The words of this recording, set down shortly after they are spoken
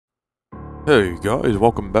Hey guys,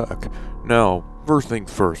 welcome back. Now, first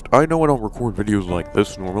things first, I know I don't record videos like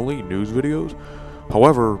this normally, news videos.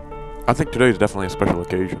 However, I think today is definitely a special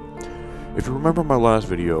occasion. If you remember my last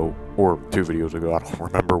video, or 2 videos ago, I don't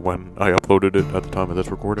remember when I uploaded it at the time of this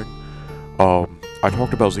recording, I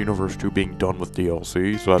talked about Xenoverse 2 being done with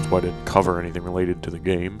DLC, so that's why I didn't cover anything related to the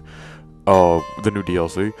game, the new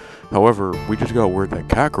DLC. However, we just got word that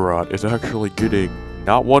Kakarot is actually getting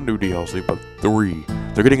not one new DLC, but 3.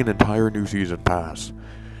 They're getting an entire new season pass.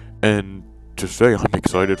 And to say I'm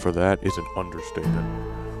excited for that is an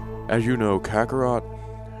understatement. As you know, Kakarot,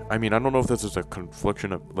 I mean, I don't know if this is a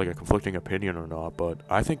conflicting opinion or not, but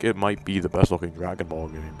I think it might be the best looking Dragon Ball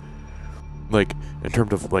game. Like, in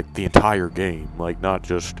terms of, like, the entire game. Like, not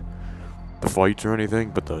just the fights or anything,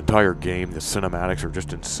 but the entire game, the cinematics are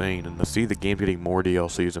just insane, and to see the game getting more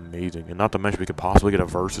DLC is amazing, and not to mention we could possibly get a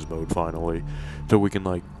versus mode finally, so we can,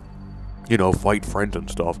 like, you know, fight friends and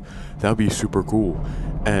stuff. That would be super cool.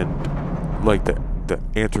 And, like, to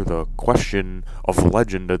answer the question of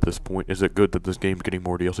legend at this point, is it good that this game's getting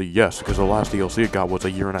more DLC? Yes, because the last DLC it got was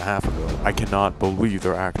a year and a half ago. I cannot believe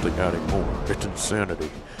they're actually adding more. It's insanity.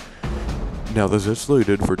 Now, this is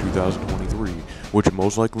slated for 2023, which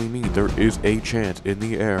most likely means there is a chance in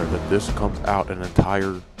the air that this comes out an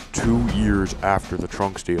entire 2 years after the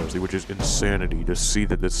Trunks DLC, which is insanity to see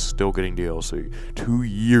that this is still getting DLC. 2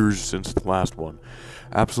 years since the last one.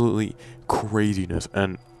 Absolutely craziness,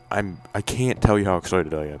 and I can't tell you how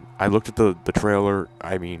excited I am. I looked at the trailer.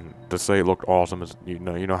 I mean, to say it looked awesome is, you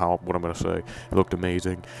know what I'm gonna say. It looked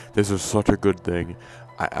amazing. This is such a good thing.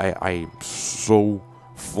 I'm so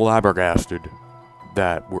flabbergasted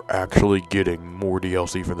that we're actually getting more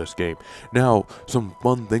DLC for this game. Now, some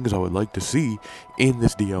fun things I would like to see in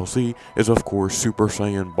this DLC is, of course, Super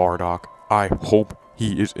Saiyan Bardock. I hope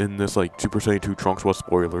he is in this, like, Super Saiyan 2 Trunks. Well,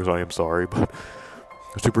 spoilers, I am sorry, but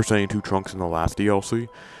Super Saiyan 2 Trunks in the last DLC.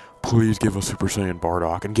 Please give us Super Saiyan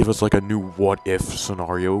Bardock and give us, like, a new what-if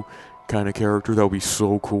scenario kind of character. That would be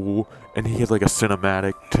so cool. And he has, like, a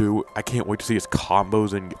cinematic too. I can't wait to see his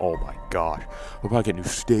combos, and oh my gosh, we'll probably get new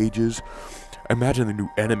stages. Imagine the new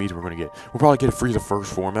enemies we're gonna get. We'll probably get a Frieza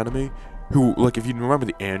First Form enemy, who, like, if you remember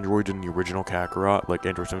the androids in the original Kakarot, like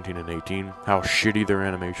Android 17 and 18, how shitty their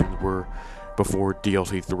animations were before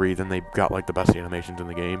DLC 3, then they got, like, the best animations in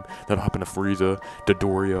the game. That'll happen to Frieza,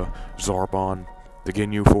 Dodoria, Zarbon, the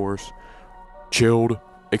Ginyu Force, Chilled.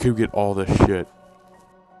 It could get all this shit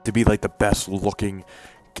to be, like, the best looking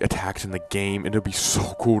attacks in the game, and it'll be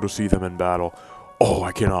so cool to see them in battle. Oh,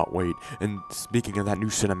 I cannot wait. And speaking of that new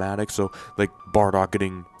cinematic, so, like,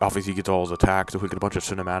 Bardock obviously gets all his attacks, so we get a bunch of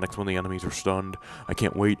cinematics when the enemies are stunned. I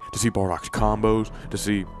can't wait to see Bardock's combos, to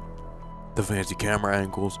see the fancy camera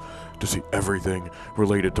angles, to see everything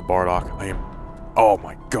related to Bardock. Oh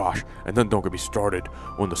my gosh. And then don't get me started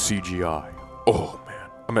on the CGI. Oh man.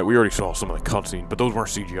 I mean, we already saw some of the cutscenes, but those weren't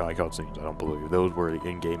CGI cutscenes, I don't believe. Those were the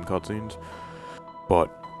in-game cutscenes.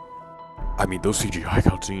 But, I mean, those CGI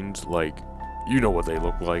cutscenes, like, you know what they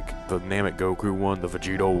look like. The Namek Goku one, the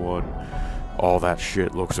Vegito one, all that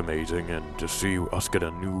shit looks amazing, and to see us get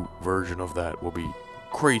a new version of that will be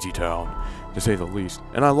crazy town, to say the least.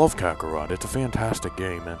 And I love Kakarot. It's a fantastic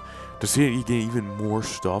game, and to see it get even more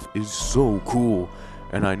stuff is so cool.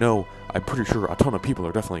 And I'm pretty sure a ton of people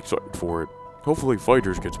are definitely excited for it. Hopefully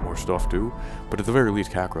Fighters gets more stuff too, but at the very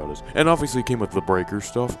least Kakarot is. And obviously it came with the Breakers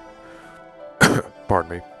stuff.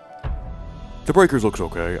 Pardon me. The Breakers looks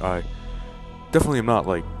okay. I definitely am not,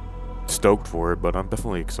 like, stoked for it, but I'm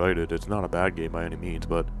definitely excited. It's not a bad game by any means,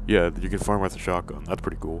 but yeah, you can farm with a shotgun. That's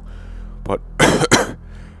pretty cool. But,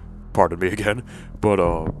 pardon me again. But,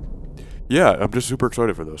 yeah, I'm just super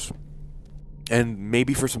excited for this. And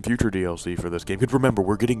maybe for some future DLC for this game. Because remember,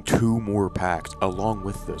 we're getting 2 more packs along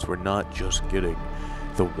with this. We're not just getting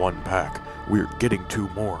the 1 pack. We're getting 2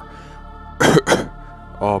 more.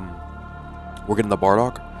 We're getting the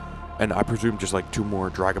Bardock, and I presume just, like, 2 more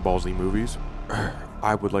Dragon Ball Z movies.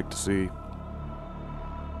 I would like to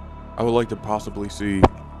possibly see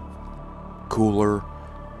Cooler,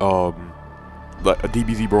 like a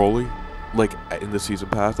DBZ Broly, like, in the season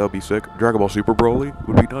pass. That would be sick. Dragon Ball Super Broly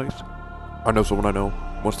would be nice. I know someone I know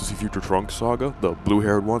wants to see Future Trunks Saga, the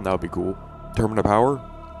blue-haired one. That would be cool. Terminal Power,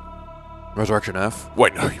 Resurrection F.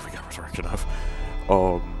 Wait, no, we got Resurrection F.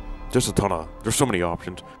 Just there's so many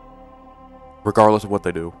options. Regardless of what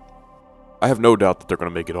they do, I have no doubt that they're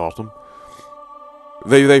gonna make it awesome.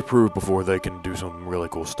 They proved before they can do some really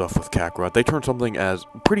cool stuff with Kakarot. They turned something as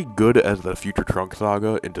pretty good as the Future Trunks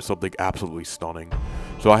Saga into something absolutely stunning.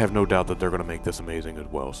 So I have no doubt that they're gonna make this amazing as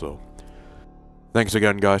well. So Thanks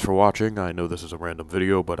again, guys, for watching. I know this is a random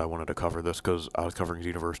video, but I wanted to cover this because I was covering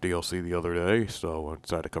Xenoverse DLC the other day, so I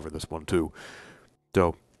decided to cover this one too.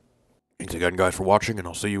 So, thanks again, guys, for watching, and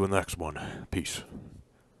I'll see you in the next one. Peace.